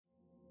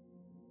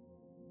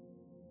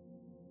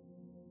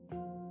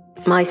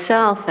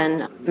Myself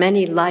and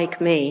many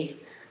like me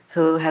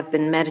who have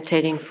been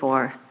meditating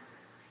for,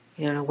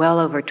 well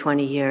over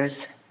 20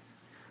 years,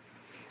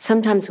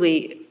 sometimes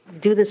we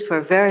do this for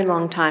a very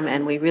long time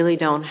and we really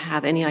don't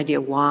have any idea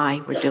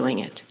why we're doing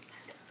it.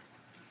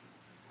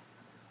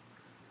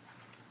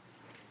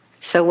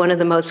 So one of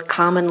the most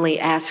commonly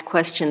asked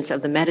questions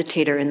of the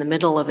meditator in the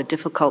middle of a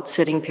difficult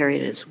sitting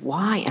period is,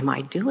 why am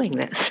I doing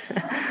this?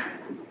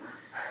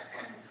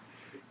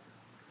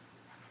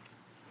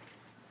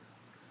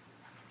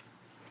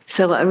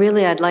 So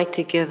I'd like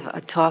to give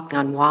a talk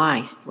on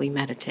why we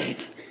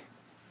meditate.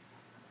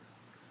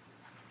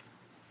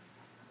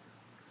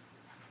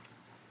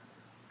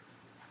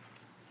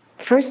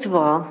 First of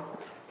all,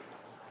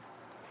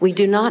 we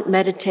do not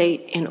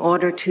meditate in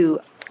order to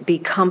be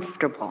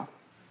comfortable.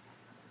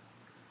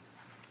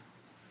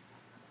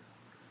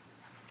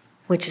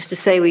 Which is to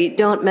say, we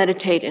don't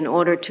meditate in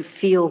order to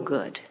feel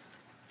good.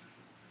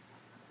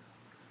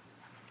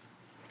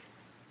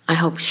 I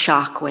hope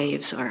shock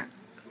waves are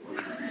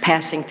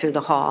passing through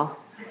the hall.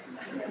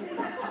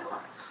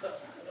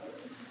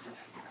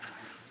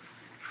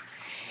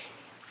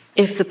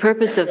 If the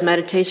purpose of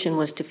meditation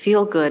was to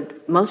feel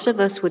good, most of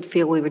us would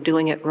feel we were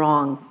doing it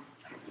wrong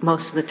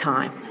most of the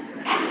time.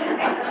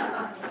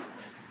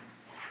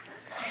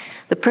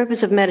 The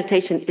purpose of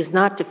meditation is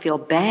not to feel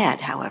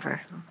bad,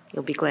 however.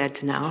 You'll be glad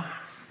to know.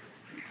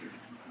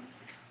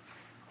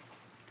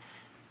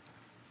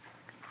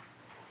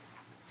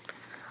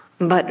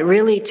 But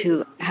really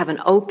to have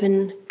an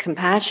open,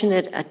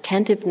 compassionate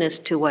attentiveness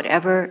to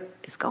whatever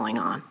is going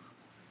on.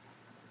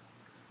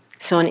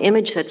 So an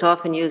image that's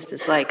often used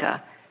is like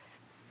a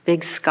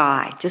big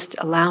sky, just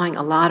allowing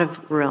a lot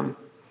of room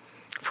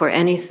for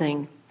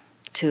anything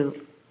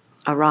to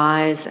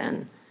arise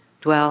and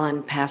dwell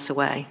and pass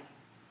away.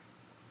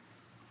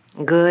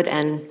 Good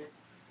and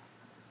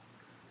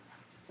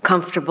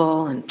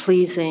comfortable and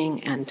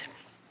pleasing and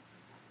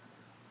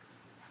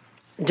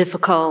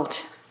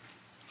difficult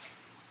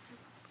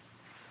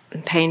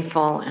and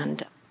painful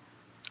and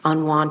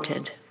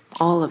unwanted,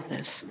 all of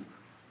this.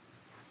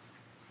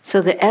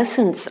 So the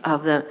essence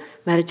of the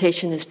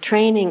meditation is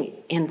training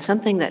in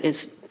something that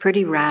is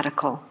pretty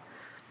radical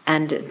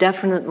and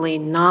definitely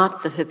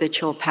not the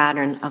habitual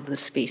pattern of the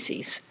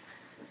species.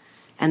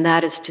 And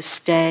that is to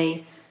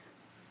stay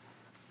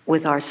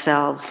with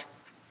ourselves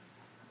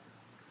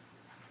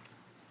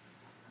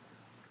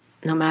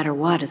no matter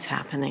what is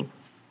happening,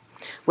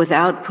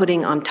 without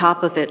putting on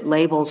top of it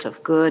labels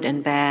of good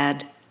and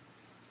bad,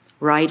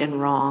 right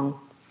and wrong,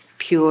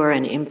 pure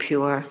and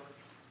impure.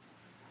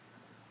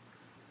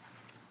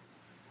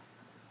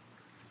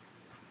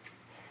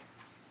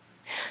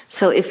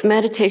 So if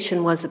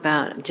meditation was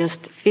about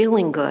just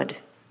feeling good,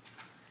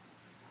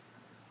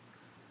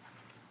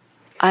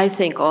 I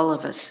think all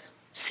of us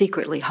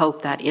secretly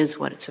hope that is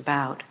what it's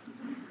about.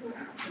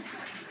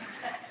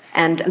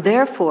 And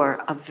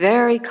therefore, a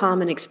very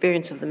common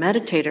experience of the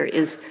meditator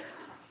is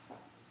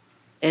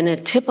in a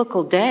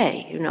typical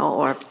day,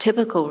 or a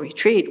typical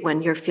retreat,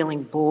 when you're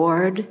feeling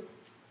bored,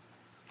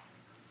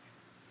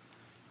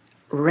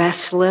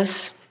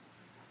 restless,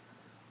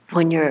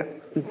 when your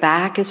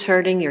back is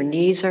hurting, your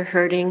knees are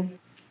hurting,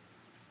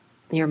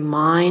 your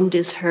mind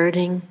is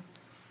hurting,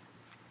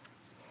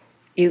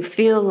 you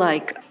feel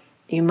like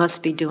you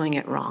must be doing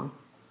it wrong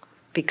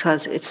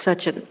because it's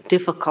such a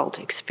difficult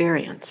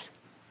experience.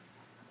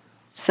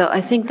 So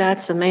I think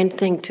that's the main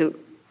thing, to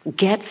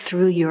get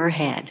through your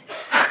head.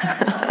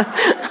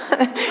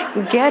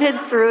 Get it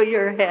through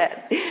your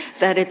head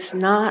that it's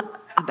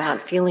not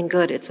about feeling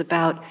good. It's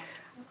about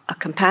a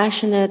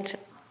compassionate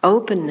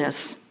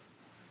openness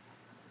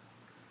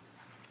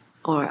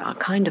or a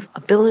kind of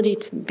ability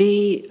to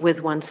be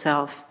with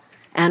oneself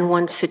and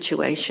one's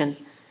situation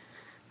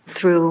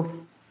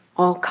through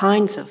all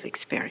kinds of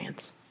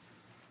experience.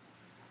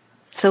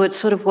 So it's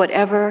sort of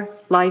whatever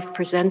life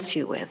presents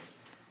you with,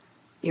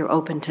 you're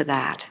open to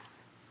that.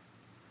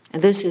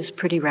 And this is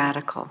pretty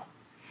radical.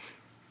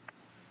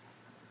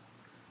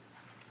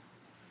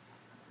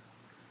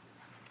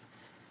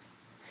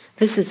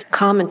 This is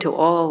common to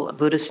all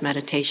Buddhist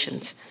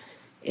meditations.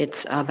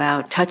 It's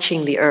about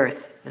touching the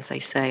earth, as I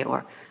say,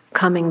 or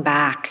coming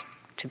back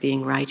to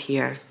being right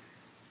here.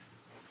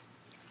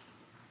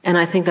 And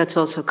I think that's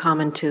also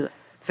common to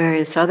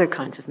various other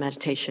kinds of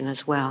meditation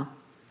as well.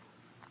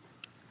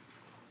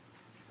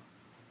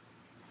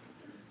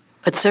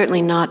 But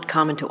certainly not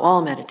common to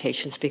all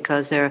meditations,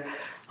 because there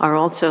are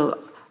also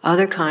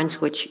other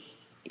kinds which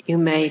you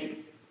may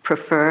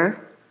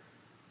prefer,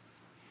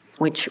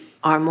 which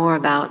are more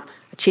about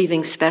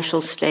achieving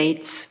special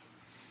states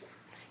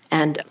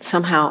and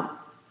somehow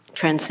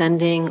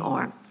transcending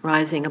or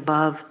rising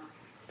above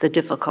the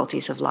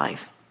difficulties of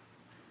life.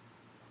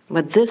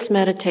 But this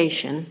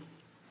meditation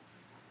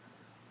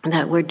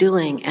that we're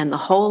doing, and the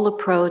whole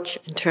approach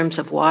in terms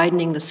of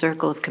widening the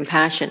circle of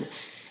compassion,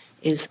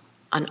 is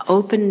an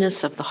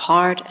openness of the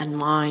heart and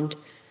mind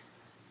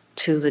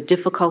to the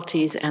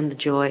difficulties and the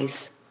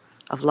joys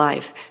of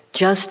life,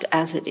 just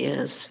as it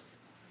is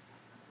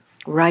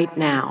right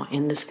now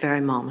in this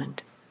very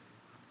moment.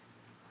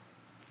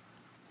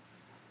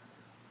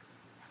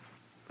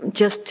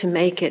 just to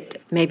make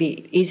it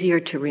maybe easier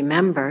to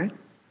remember,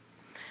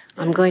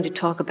 I'm going to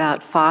talk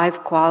about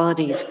 5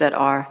 qualities that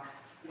are,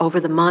 over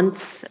the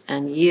months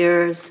and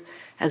years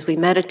as we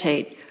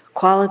meditate,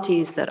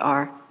 qualities that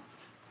are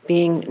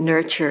being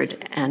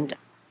nurtured and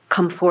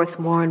come forth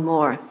more and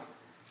more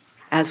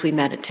as we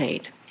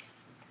meditate.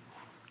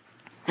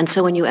 And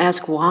so when you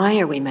ask, why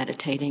are we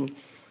meditating?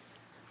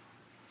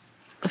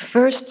 The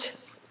first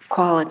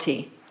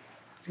quality,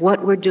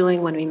 what we're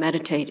doing when we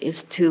meditate,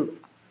 is to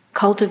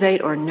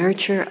cultivate or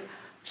nurture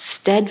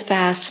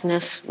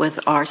steadfastness with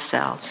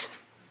ourselves.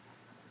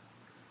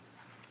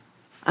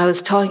 I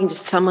was talking to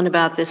someone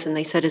about this and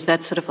they said, is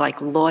that sort of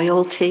like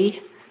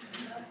loyalty?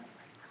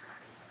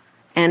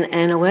 And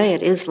in a way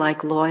it is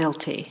like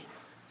loyalty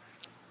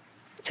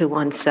to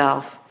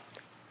oneself.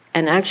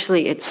 And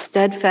actually it's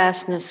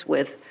steadfastness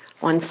with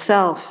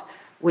oneself,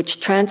 which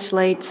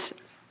translates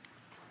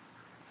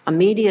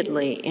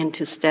immediately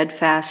into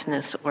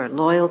steadfastness or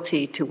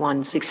loyalty to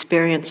one's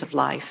experience of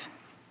life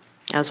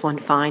as one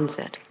finds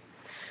it.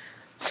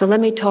 So let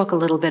me talk a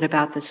little bit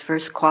about this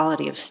first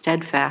quality of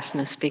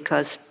steadfastness,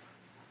 because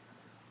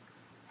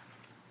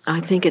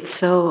I think it's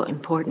so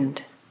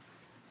important.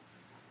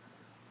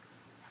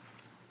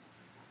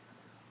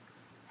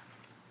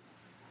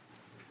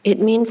 It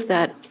means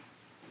that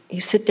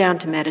you sit down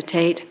to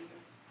meditate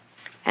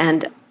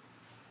and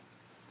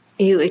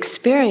you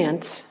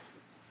experience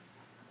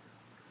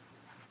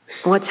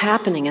what's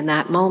happening in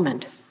that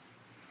moment,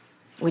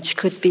 which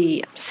could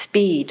be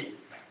speed,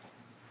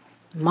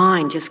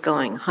 mind just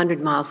going 100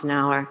 miles an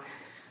hour,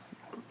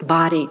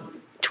 body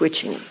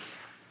twitching,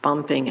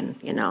 bumping,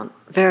 and,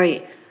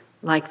 very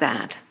like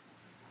that.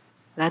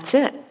 That's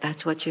it.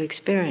 That's what you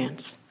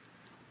experience.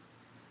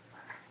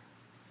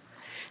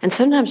 And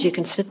sometimes you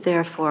can sit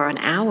there for an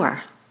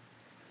hour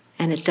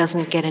and it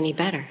doesn't get any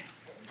better.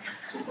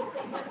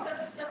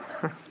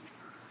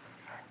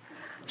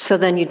 So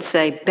then you'd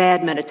say,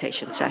 bad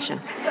meditation session.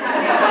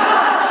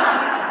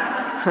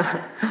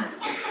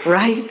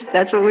 Right?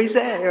 That's what we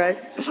say, right?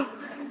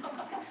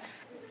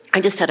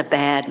 I just had a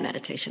bad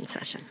meditation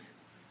session.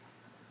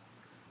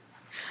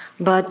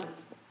 But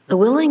the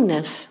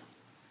willingness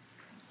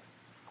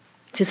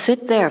to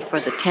sit there for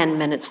the 10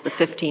 minutes, the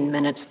 15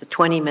 minutes, the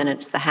 20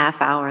 minutes, the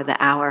half hour,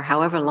 the hour,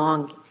 however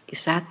long you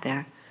sat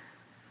there,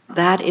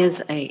 that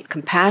is a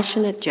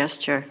compassionate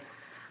gesture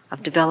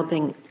of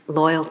developing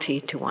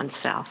loyalty to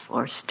oneself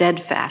or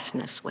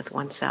steadfastness with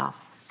oneself.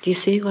 Do you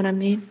see what I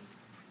mean?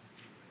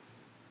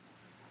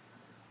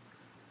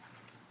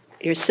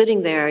 You're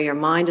sitting there, your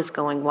mind is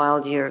going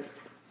wild, you're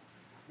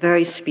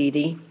very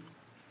speedy.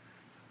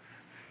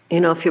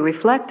 If you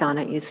reflect on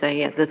it, you say,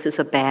 yeah, this is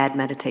a bad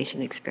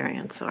meditation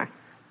experience, or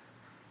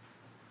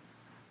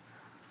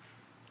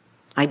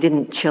I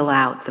didn't chill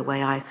out the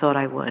way I thought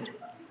I would.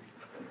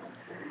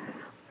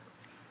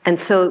 And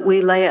so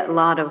we lay a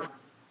lot of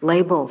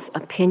labels,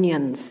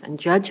 opinions, and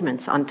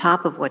judgments on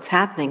top of what's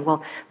happening.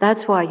 Well,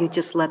 that's why you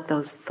just let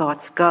those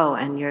thoughts go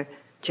and you're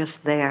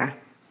just there.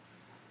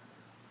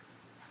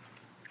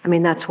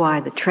 That's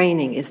why the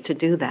training is to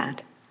do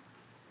that.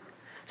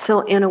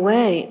 So in a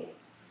way,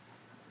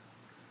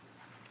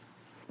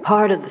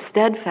 part of the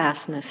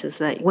steadfastness is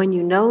that when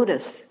you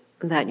notice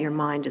that your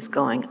mind is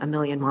going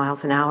 1,000,000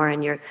 miles an hour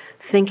and you're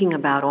thinking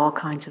about all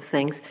kinds of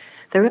things,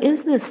 there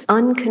is this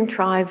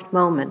uncontrived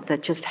moment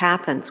that just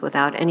happens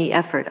without any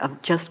effort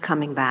of just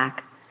coming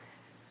back.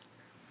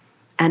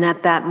 And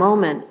at that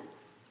moment,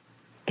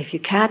 if you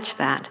catch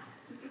that,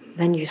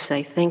 then you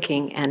say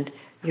thinking and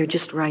you're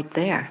just right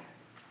there.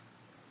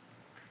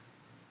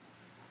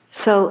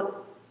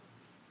 So,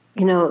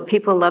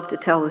 people love to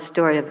tell the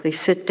story of they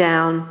sit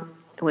down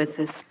with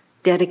this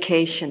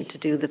dedication to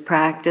do the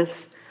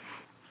practice,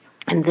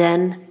 and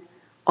then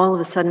all of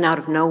a sudden out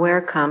of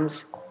nowhere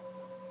comes,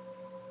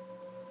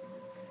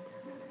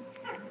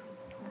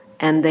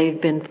 and they've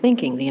been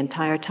thinking the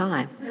entire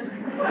time.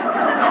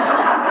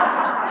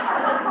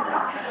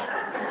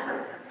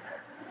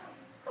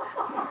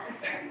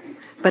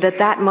 But at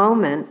that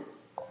moment,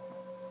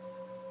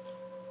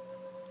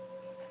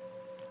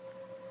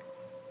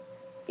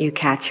 you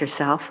catch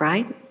yourself,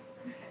 right?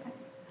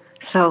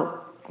 So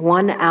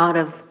 1 out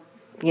of,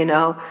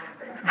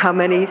 how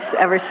many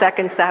ever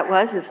seconds that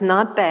was is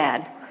not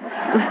bad.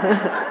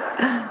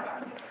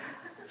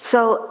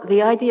 So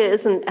the idea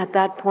isn't at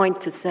that point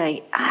to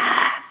say,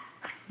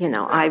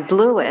 I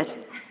blew it.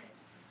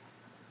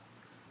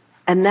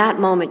 And that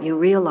moment you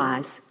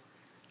realize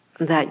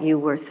that you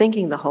were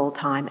thinking the whole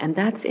time, and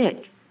that's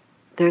it.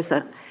 There's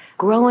a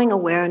growing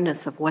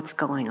awareness of what's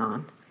going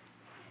on.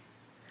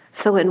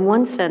 So in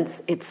one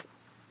sense, it's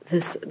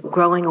this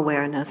growing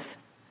awareness.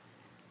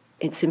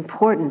 It's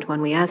important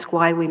when we ask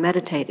why we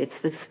meditate. It's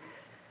this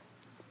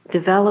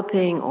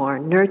developing or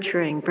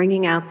nurturing,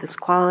 bringing out this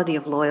quality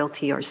of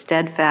loyalty or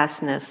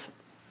steadfastness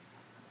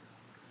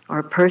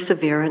or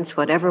perseverance,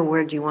 whatever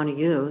word you want to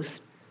use.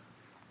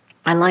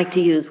 I like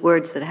to use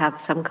words that have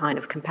some kind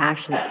of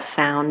compassionate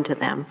sound to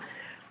them.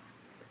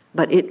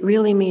 But it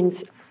really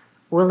means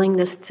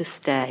willingness to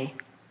stay.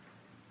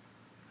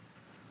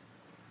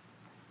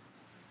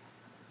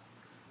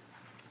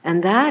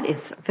 And that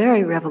is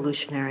very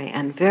revolutionary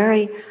and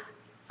very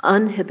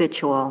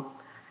unhabitual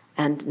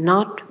and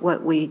not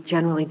what we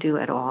generally do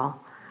at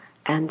all.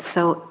 And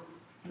so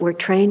we're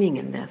training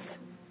in this.